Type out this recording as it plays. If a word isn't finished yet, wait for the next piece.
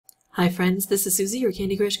Hi friends, this is Susie, your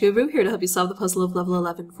Candy Crush Guru, here to help you solve the puzzle of level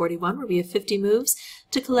 1141, where we have 50 moves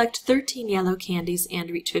to collect 13 yellow candies and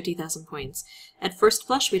reach 50,000 points. At first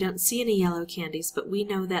blush, we don't see any yellow candies, but we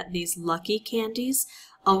know that these lucky candies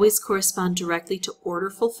always correspond directly to order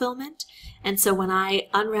fulfillment, and so when I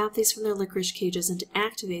unwrap these from their licorice cages and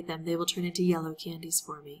activate them, they will turn into yellow candies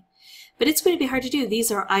for me. But it's going to be hard to do.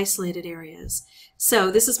 These are isolated areas. So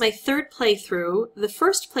this is my third playthrough. The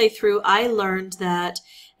first playthrough, I learned that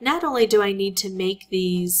not only do I need to make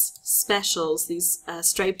these specials, these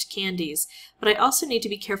striped candies, but I also need to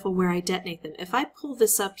be careful where I detonate them. If I pull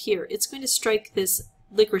this up here, it's going to strike this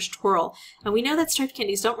licorice twirl. And we know that striped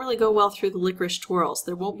candies don't really go well through the licorice twirls.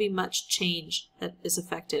 There won't be much change that is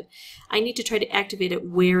affected. I need to try to activate it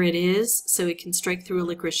where it is so it can strike through a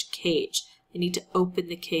licorice cage. I need to open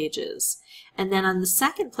the cages. And then on the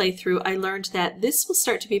second playthrough, I learned that this will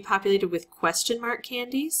start to be populated with question mark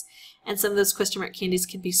candies. And some of those question mark candies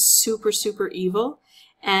can be super, super evil.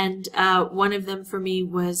 And one of them for me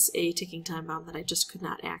was a ticking time bomb that I just could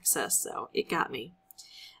not access, so it got me.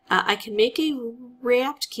 I can make a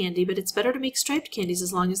wrapped candy, but it's better to make striped candies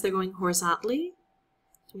as long as they're going horizontally.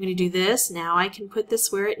 I'm going to do this. Now I can put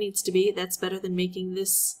this where it needs to be. That's better than making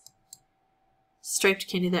this striped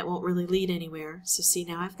candy that won't really lead anywhere. So see,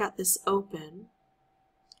 now I've got this open.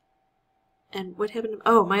 And what happened?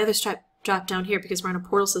 Oh, my other stripe dropped down here because we're on a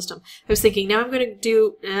portal system. I was thinking, now I'm going to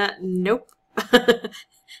do, nope.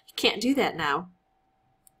 Can't do that now.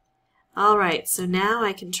 Alright, so now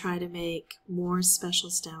I can try to make more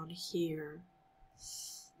specials down here.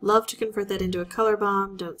 Love to convert that into a color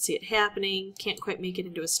bomb. Don't see it happening. Can't quite make it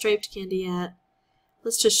into a striped candy yet.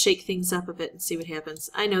 Let's just shake things up a bit and see what happens.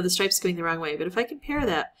 I know the stripe's going the wrong way, but if I can pair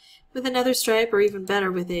that with another stripe, or even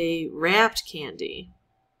better, with a wrapped candy,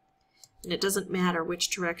 and it doesn't matter which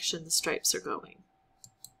direction the stripes are going.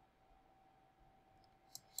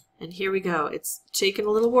 And here we go. It's taken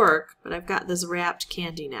a little work, but I've got this wrapped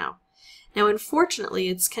candy now. Now, unfortunately,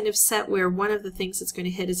 it's kind of set where one of the things it's going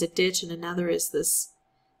to hit is a ditch and another is this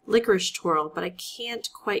licorice twirl, but I can't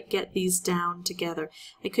quite get these down together.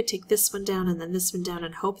 I could take this one down and then this one down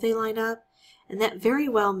and hope they line up, and that very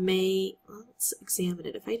well may, well, let's examine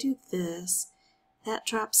it. If I do this, that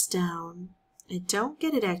drops down. I don't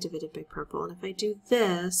get it activated by purple, and if I do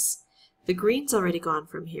this, the green's already gone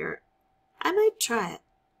from here. I might try it.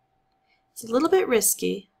 It's a little bit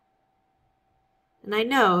risky, and I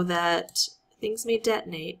know that things may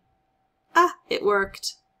detonate. Ah, it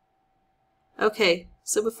worked. Okay,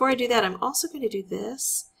 so before I do that, I'm also going to do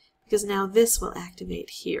this, because now this will activate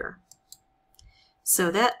here.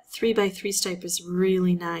 So that 3x3 stripe is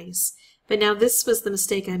really nice. But now this was the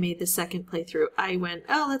mistake I made the second playthrough. I went,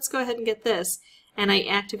 oh, let's go ahead and get this. And I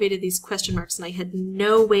activated these question marks, and I had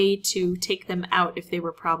no way to take them out if they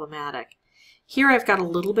were problematic. Here I've got a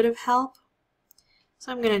little bit of help,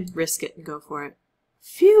 so I'm going to risk it and go for it.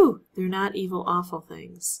 Phew! They're not evil, awful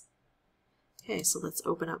things. Okay, so let's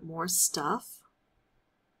open up more stuff.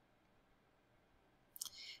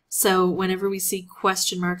 So whenever we see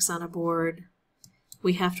question marks on a board,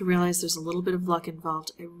 we have to realize there's a little bit of luck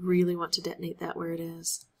involved. I really want to detonate that where it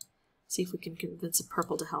is. See if we can convince a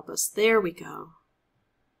purple to help us. There we go.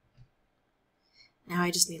 Now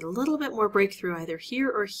I just need a little bit more breakthrough either here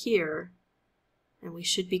or here, and we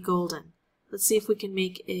should be golden. Let's see if we can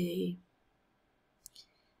make a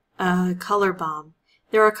color bomb.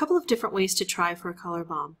 There are a couple of different ways to try for a color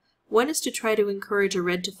bomb. One is to try to encourage a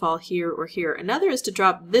red to fall here or here. Another is to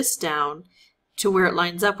drop this down to where it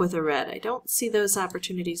lines up with a red. I don't see those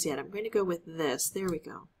opportunities yet. I'm going to go with this. There we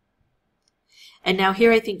go. And now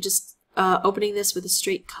here I think just opening this with a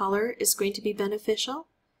straight color is going to be beneficial.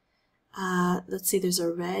 Let's see, there's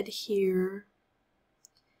a red here.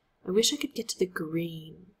 I wish I could get to the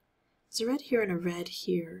green. There's a red here and a red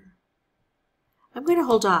here. I'm going to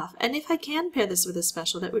hold off, and if I can pair this with a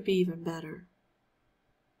special, that would be even better.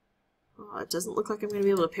 Oh, it doesn't look like I'm going to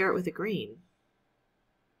be able to pair it with a green.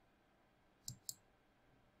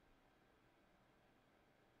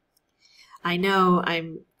 I know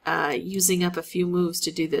I'm using up a few moves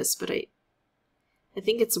to do this, but I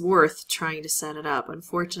think it's worth trying to set it up.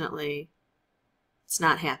 Unfortunately, it's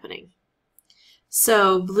not happening.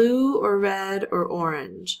 So, blue or red or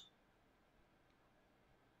orange?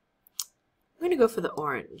 I'm going to go for the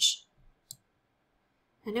orange.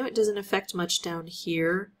 I know it doesn't affect much down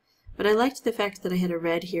here, but I liked the fact that I had a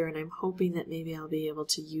red here, and I'm hoping that maybe I'll be able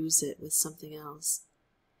to use it with something else.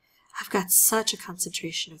 I've got such a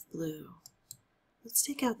concentration of blue. Let's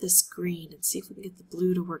take out this green and see if we can get the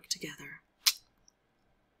blue to work together.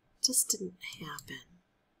 It just didn't happen.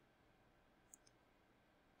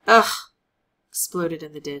 Ugh! Exploded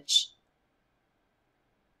in the ditch.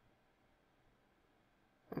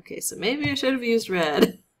 Okay, so maybe I should have used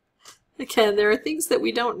red. Again, there are things that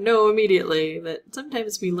we don't know immediately that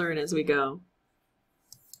sometimes we learn as we go.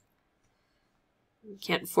 We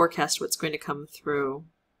can't forecast what's going to come through.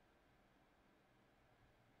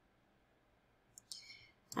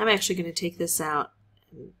 I'm actually going to take this out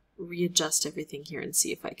and readjust everything here and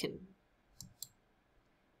see if I can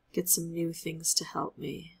get some new things to help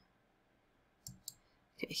me.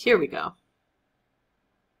 Okay, here we go.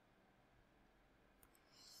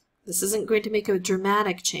 This isn't going to make a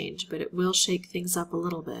dramatic change, but it will shake things up a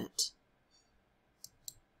little bit.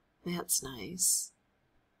 That's nice.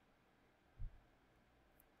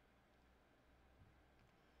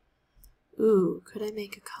 Ooh, could I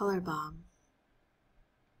make a color bomb?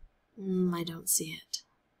 I don't see it.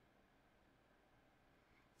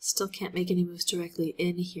 Still can't make any moves directly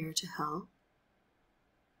in here to help.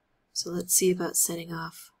 So let's see about setting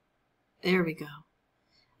off. There we go.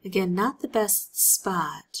 Again, not the best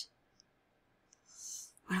spot.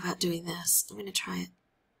 What about doing this? I'm going to try it.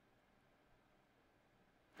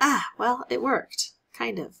 Ah, well, it worked.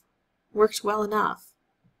 Kind of. Worked well enough.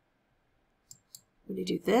 I'm going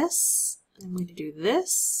to do this. I'm going to do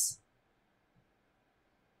this.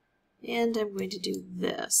 And I'm going to do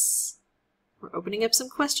this. We're opening up some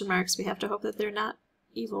question marks. We have to hope that they're not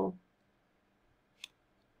evil.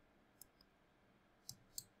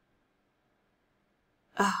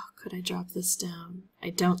 Oh, could I drop this down? I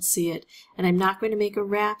don't see it. And I'm not going to make a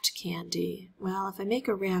wrapped candy. Well, if I make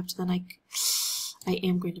a wrapped, then I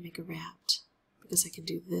am going to make a wrapped. Because I can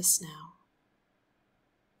do this now.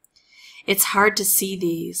 It's hard to see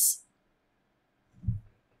these.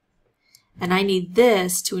 And I need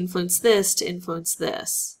this to influence this to influence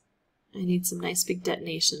this. I need some nice big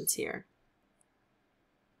detonations here.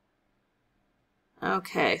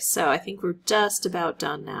 Okay, so I think we're just about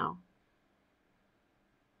done now.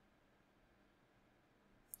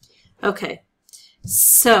 Okay,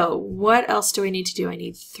 so what else do I need to do? I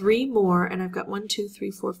need 3 more, and I've got 1, 2, 3,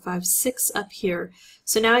 4, 5, 6 up here.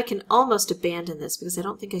 So now I can almost abandon this because I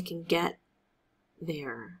don't think I can get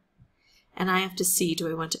there. And I have to see, do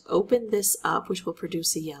I want to open this up, which will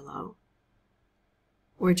produce a yellow?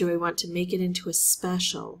 Or do I want to make it into a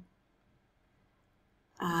special?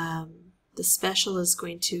 The special is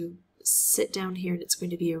going to sit down here and it's going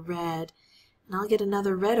to be a red. And I'll get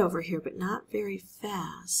another red over here, but not very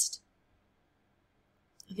fast.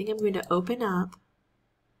 I think I'm going to open up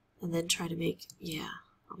and then try to make, yeah,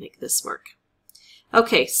 I'll make this work.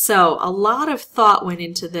 Okay, so a lot of thought went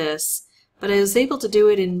into this, but I was able to do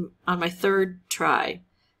it on my 3rd try.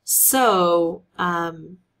 So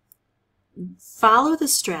follow the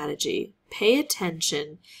strategy, pay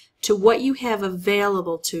attention to what you have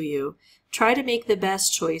available to you, try to make the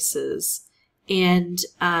best choices, and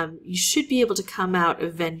you should be able to come out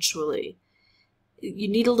eventually. You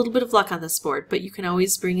need a little bit of luck on this board, but you can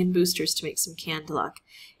always bring in boosters to make some canned luck.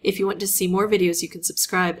 If you want to see more videos, you can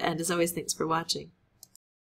subscribe, and as always, thanks for watching.